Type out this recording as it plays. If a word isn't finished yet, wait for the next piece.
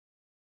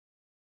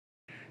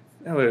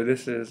Hello,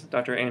 this is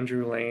Dr.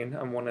 Andrew Lane.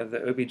 I'm one of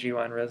the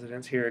OB/GYN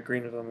residents here at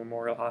Greenville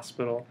Memorial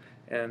Hospital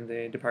and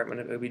the Department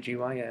of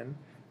OB/GYN.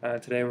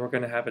 Today we're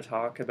going to have a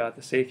talk about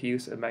the safe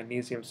use of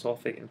magnesium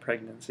sulfate in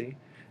pregnancy.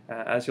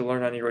 As you'll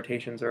learn on your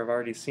rotations or have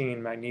already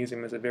seen,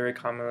 magnesium is a very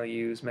commonly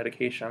used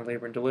medication on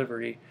labor and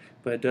delivery,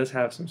 but it does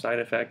have some side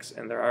effects,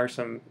 and there are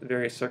some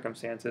various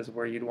circumstances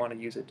where you'd want to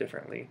use it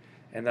differently,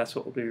 and that's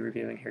what we'll be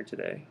reviewing here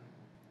today.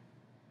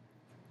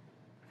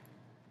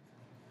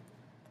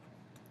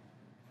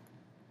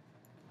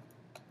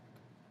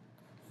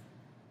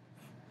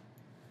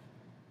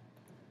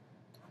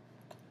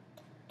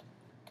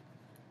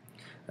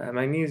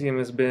 Magnesium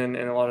has been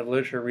in a lot of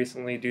literature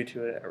recently due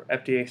to an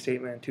FDA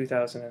statement in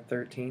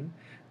 2013.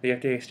 The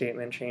FDA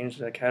statement changed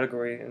the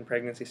category in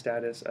pregnancy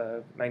status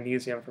of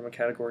magnesium from a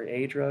Category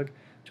A drug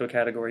to a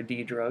Category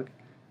D drug,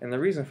 and the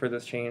reason for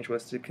this change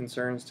was to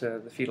concerns to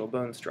the fetal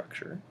bone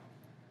structure.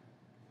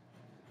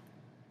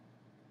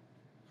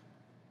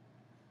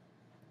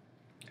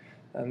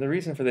 The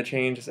reason for the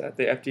change is that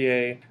the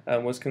FDA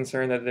was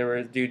concerned that there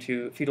was due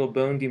to fetal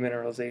bone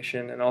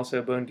demineralization and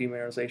also bone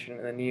demineralization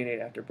in the neonate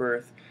after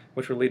birth,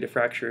 which would lead to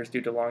fractures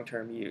due to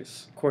long-term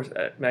use. Of course,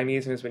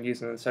 magnesium has been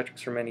used in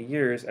obstetrics for many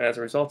years, and as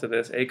a result of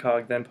this,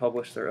 ACOG then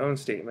published their own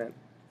statement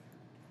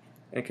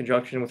in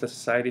conjunction with the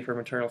Society for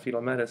Maternal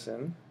Fetal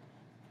Medicine,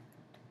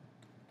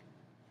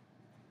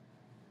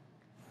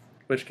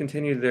 which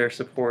continued their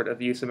support of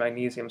the use of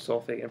magnesium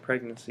sulfate in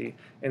pregnancy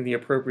in the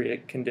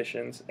appropriate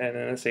conditions and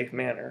in a safe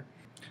manner.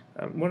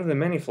 One of the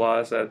many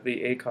flaws that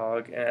the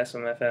ACOG and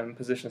SMFM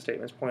position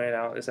statements pointed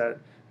out is that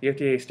the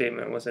FDA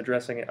statement was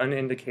addressing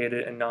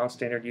unindicated and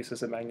non-standard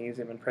uses of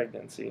magnesium in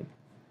pregnancy.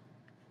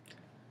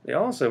 They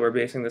also were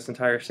basing this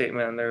entire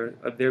statement on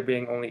there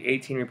being only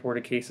 18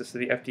 reported cases to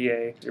the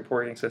FDA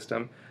reporting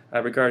system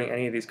regarding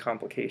any of these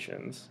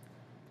complications.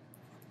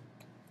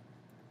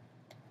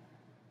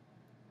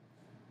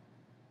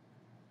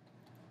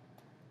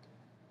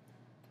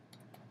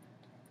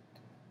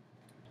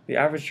 The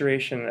average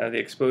duration of the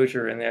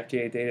exposure in the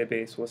FDA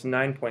database was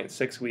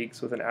 9.6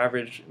 weeks with an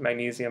average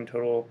magnesium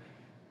total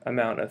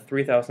amount of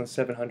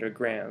 3,700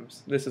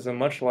 grams. This is a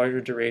much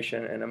larger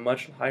duration and a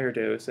much higher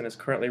dose than is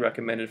currently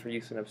recommended for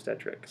use in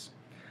obstetrics.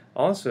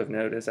 Also of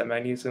note is that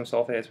magnesium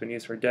sulfate has been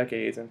used for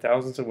decades in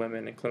thousands of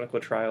women in clinical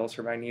trials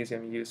for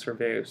magnesium use for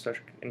various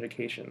obstetric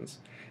indications.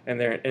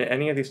 And in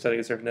any of these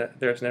studies,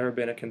 there's never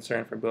been a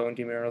concern for bone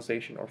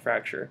demineralization or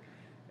fracture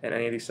in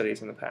any of these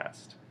studies in the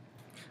past.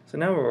 So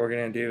now what we're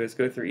going to do is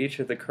go through each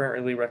of the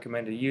currently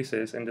recommended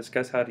uses and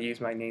discuss how to use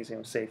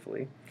magnesium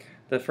safely.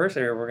 The first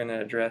area we're going to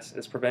address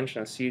is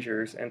prevention of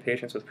seizures in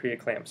patients with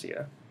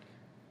preeclampsia.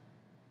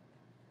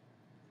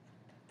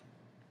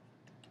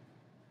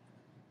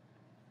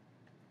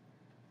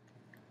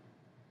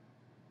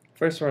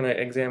 First, we're going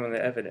to examine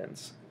the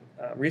evidence.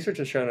 Research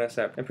has shown us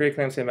that in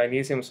preeclampsia,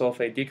 magnesium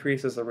sulfate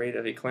decreases the rate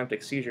of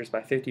eclamptic seizures by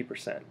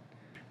 50%.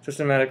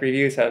 Systematic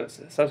reviews have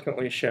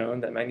subsequently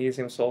shown that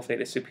magnesium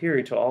sulfate is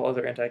superior to all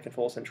other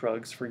anticonvulsant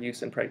drugs for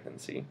use in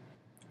pregnancy.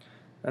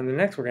 And the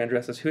next we're going to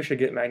address is who should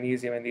get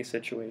magnesium in these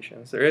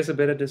situations. There is a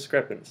bit of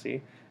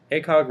discrepancy.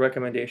 ACOG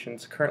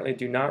recommendations currently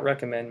do not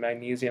recommend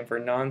magnesium for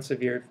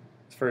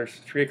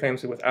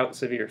preeclampsia without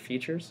severe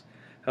features.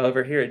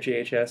 However, here at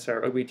JHS,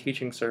 our OB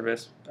teaching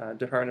service,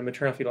 Department of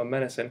Maternal Fetal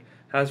Medicine,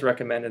 has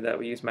recommended that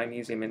we use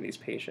magnesium in these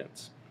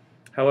patients.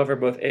 However,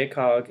 both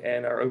ACOG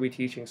and our OB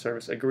teaching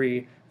service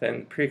agree that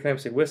in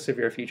preeclampsia with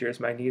severe features,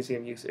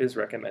 magnesium use is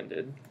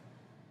recommended.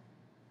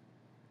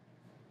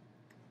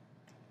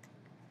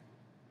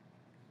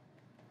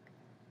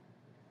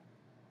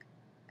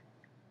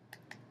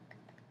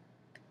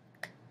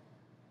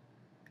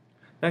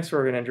 Next,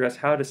 we're going to address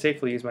how to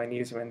safely use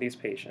magnesium in these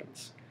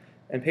patients.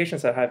 In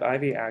patients that have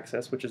IV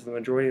access, which is the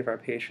majority of our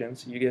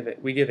patients, we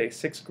give a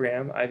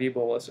 6-gram IV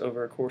bolus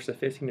over a course of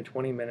 15 to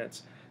 20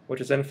 minutes, which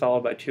is then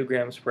followed by 2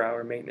 grams per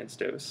hour maintenance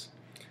dose.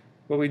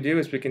 What we do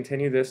is we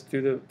continue this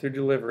through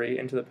delivery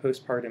into the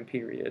postpartum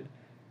period.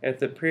 If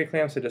the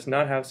preeclampsia does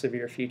not have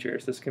severe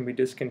features, this can be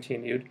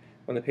discontinued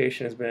when the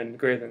patient has been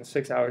greater than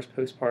 6 hours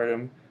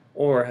postpartum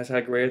or has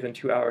had greater than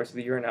 2 hours of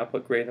the urine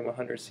output greater than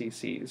 100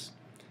 cc's.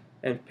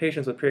 In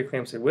patients with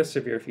preeclampsia with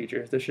severe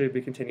features, this should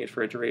be continued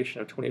for a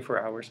duration of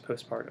 24 hours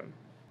postpartum.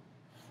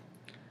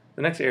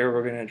 The next area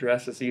we're going to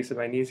address is the use of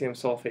magnesium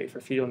sulfate for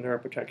fetal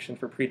neuroprotection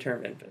for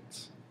preterm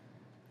infants.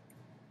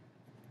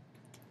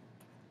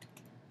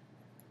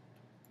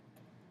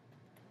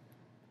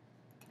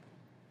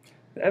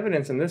 The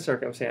evidence in this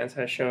circumstance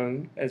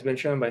has been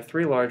shown by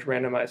 3 large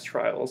randomized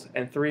trials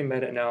and 3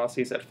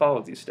 meta-analyses that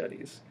followed these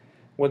studies.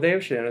 What they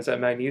have shown is that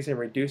magnesium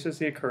reduces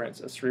the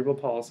occurrence of cerebral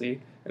palsy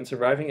in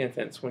surviving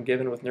infants when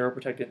given with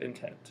neuroprotective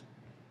intent.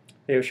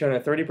 They have shown a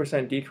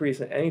 30%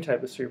 decrease in any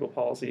type of cerebral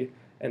palsy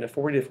and a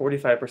 40 to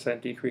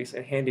 45% decrease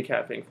in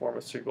handicapping form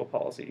of cerebral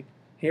palsy.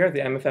 Here at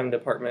the MFM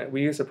department,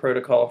 we use a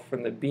protocol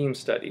from the BEAM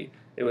study.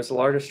 It was the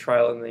largest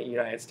trial in the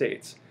United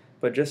States.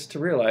 But just to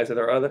realize that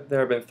there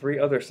have been 3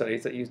 other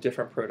studies that use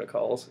different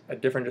protocols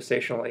at different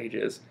gestational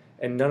ages,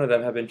 and none of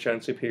them have been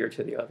shown superior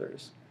to the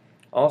others.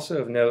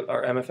 Also of note,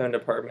 our MFM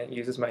department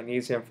uses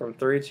magnesium from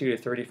 32 to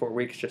 34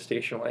 weeks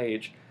gestational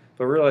age,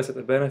 but realize that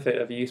the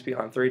benefit of use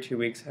beyond 32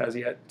 weeks has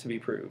yet to be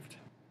proved.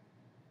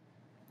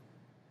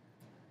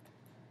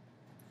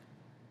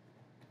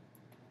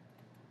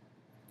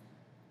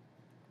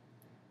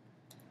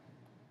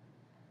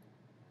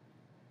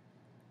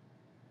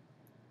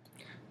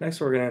 Next,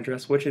 we're going to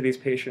address which of these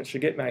patients should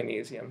get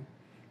magnesium.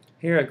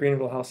 Here at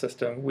Greenville Health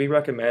System, we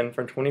recommend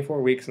from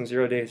 24 weeks and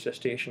 0 days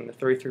gestation to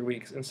 33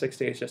 weeks and 6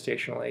 days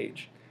gestational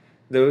age.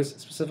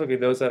 Specifically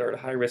those that are at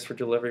high risk for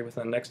delivery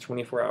within the next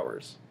 24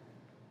 hours.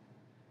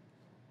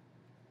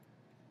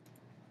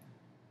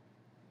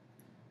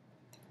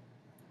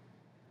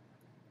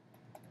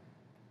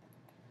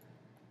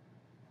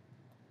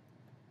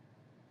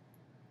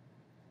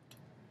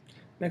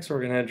 Next,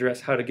 we're going to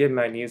address how to give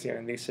magnesium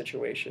in these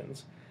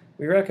situations.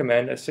 We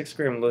recommend a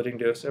 6-gram loading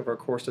dose over a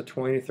course of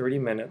 20 to 30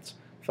 minutes,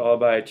 followed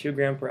by a 2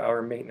 gram per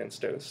hour maintenance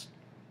dose.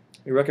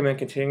 We recommend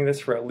continuing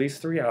this for at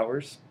least 3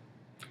 hours,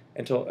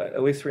 until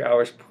at least 3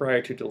 hours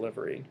prior to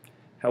delivery.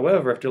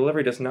 However, if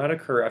delivery does not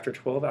occur after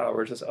 12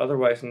 hours is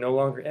otherwise no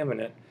longer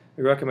imminent,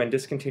 we recommend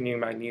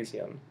discontinuing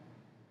magnesium.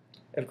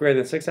 If greater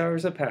than 6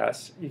 hours have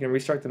passed, you can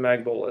restart the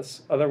mag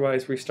bolus,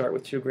 otherwise restart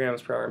with 2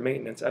 grams per hour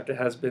maintenance after it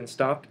has been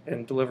stopped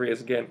and delivery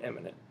is again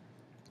imminent.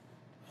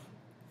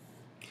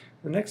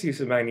 The next use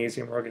of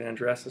magnesium we're going to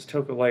address is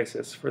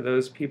tocolysis for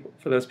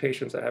those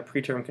patients that have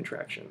preterm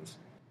contractions.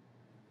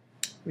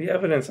 The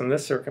evidence in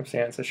this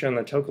circumstance has shown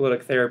that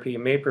tocolytic therapy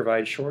may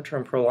provide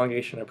short-term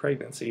prolongation of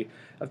pregnancy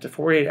up to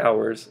 48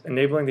 hours,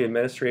 enabling the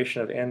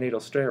administration of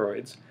antenatal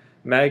steroids,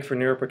 MAG for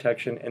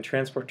neuroprotection, and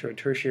transport to a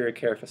tertiary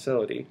care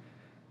facility.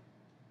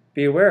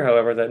 Be aware,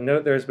 however, that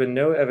there has been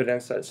no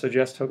evidence that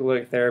suggests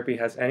tocolytic therapy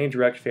has any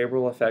direct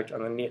favorable effect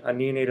on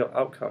neonatal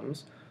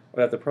outcomes,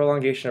 or that the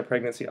prolongation of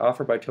pregnancy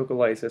offered by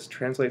tocolysis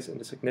translates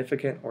into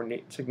significant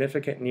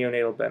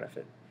neonatal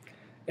benefit.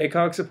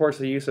 ACOG supports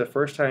the use of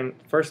first-line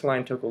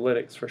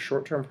tocolytics for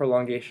short-term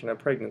prolongation of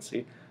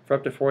pregnancy for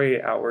up to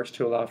 48 hours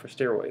to allow for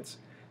steroids.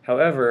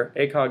 However,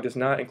 ACOG does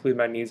not include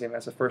magnesium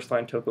as a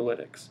first-line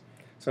tocolytics.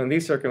 So in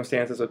these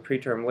circumstances with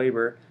preterm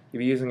labor, you'll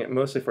be using it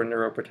mostly for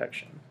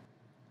neuroprotection.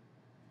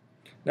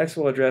 Next,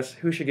 we'll address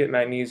who should get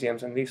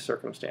magnesiums in these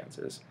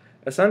circumstances.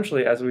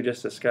 Essentially, as we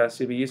just discussed,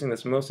 you'll be using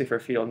this mostly for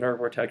fetal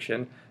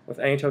neuroprotection, with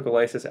any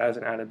tocolysis as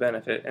an added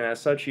benefit, and as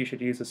such, you should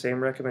use the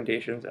same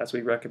recommendations as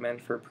we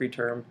recommend for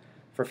fetal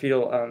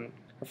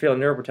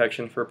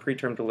neuroprotection for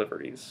preterm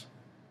deliveries.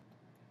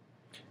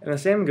 And the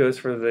same goes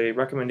for the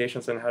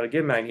recommendations on how to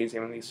give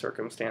magnesium in these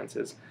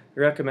circumstances.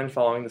 We recommend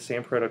following the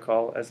same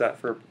protocol as that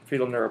for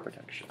fetal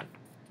neuroprotection.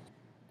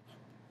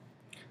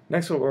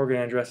 Next, what we're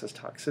going to address is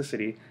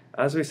toxicity.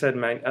 As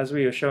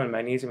we have shown,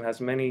 magnesium has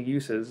many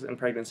uses in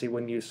pregnancy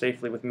when used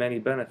safely with many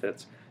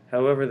benefits.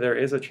 However, there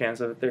is a chance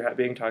of there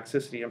being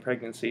toxicity in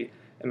pregnancy,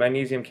 and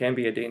magnesium can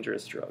be a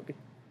dangerous drug.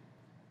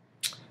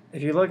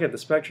 If you look at the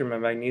spectrum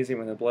of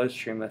magnesium in the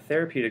bloodstream, the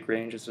therapeutic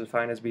range is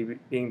defined as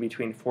being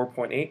between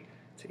 4.8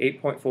 to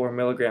 8.4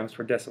 milligrams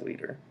per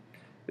deciliter.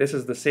 This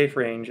is the safe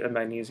range of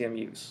magnesium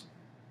use.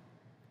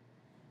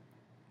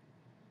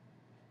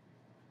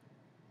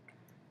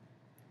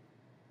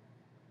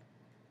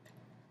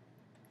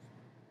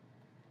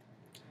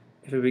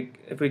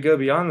 If we go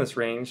beyond this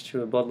range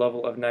to a blood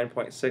level of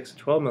 9.6 to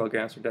 12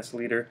 milligrams per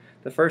deciliter,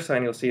 the first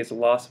sign you'll see is a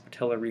loss of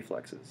patellar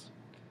reflexes.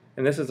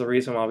 And this is the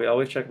reason why we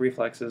always check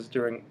reflexes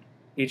during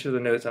each of the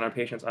notes on our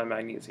patients on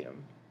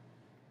magnesium.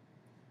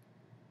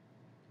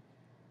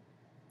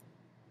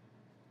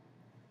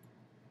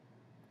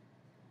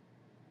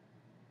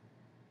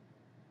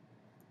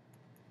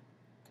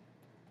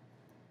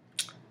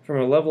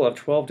 From a level of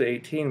 12 to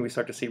 18, we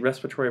start to see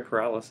respiratory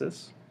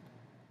paralysis.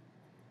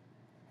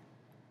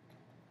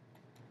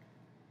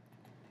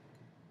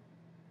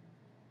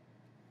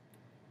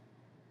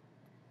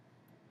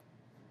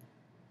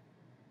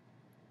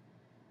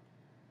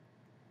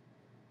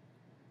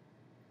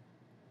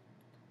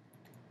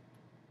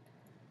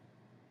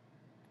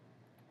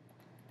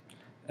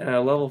 And at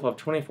a level of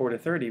 24 to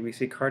 30, we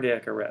see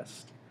cardiac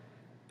arrest.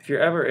 If you're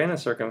ever in a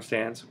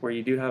circumstance where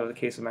you do have a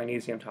case of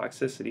magnesium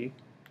toxicity,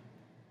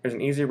 there's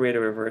an easy way to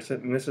reverse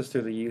it, and this is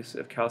through the use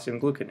of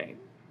calcium gluconate.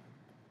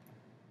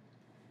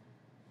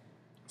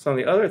 Some of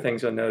the other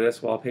things you'll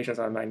notice while patients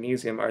on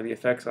magnesium are the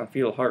effects on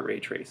fetal heart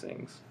rate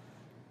tracings.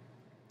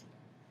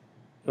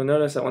 You'll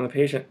notice that when the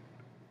patient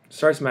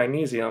starts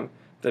magnesium,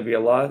 there'll be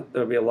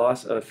a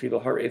loss of fetal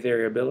heart rate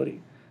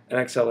variability and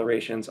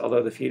accelerations,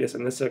 although the fetus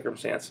in this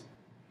circumstance,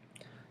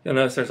 you'll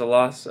notice there's a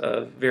loss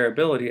of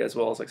variability as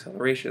well as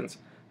accelerations.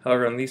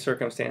 However, in these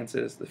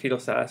circumstances, the fetal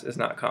status is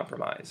not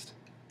compromised.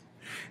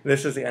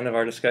 This is the end of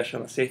our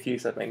discussion on the safe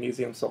use of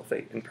magnesium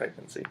sulfate in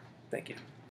pregnancy. Thank you.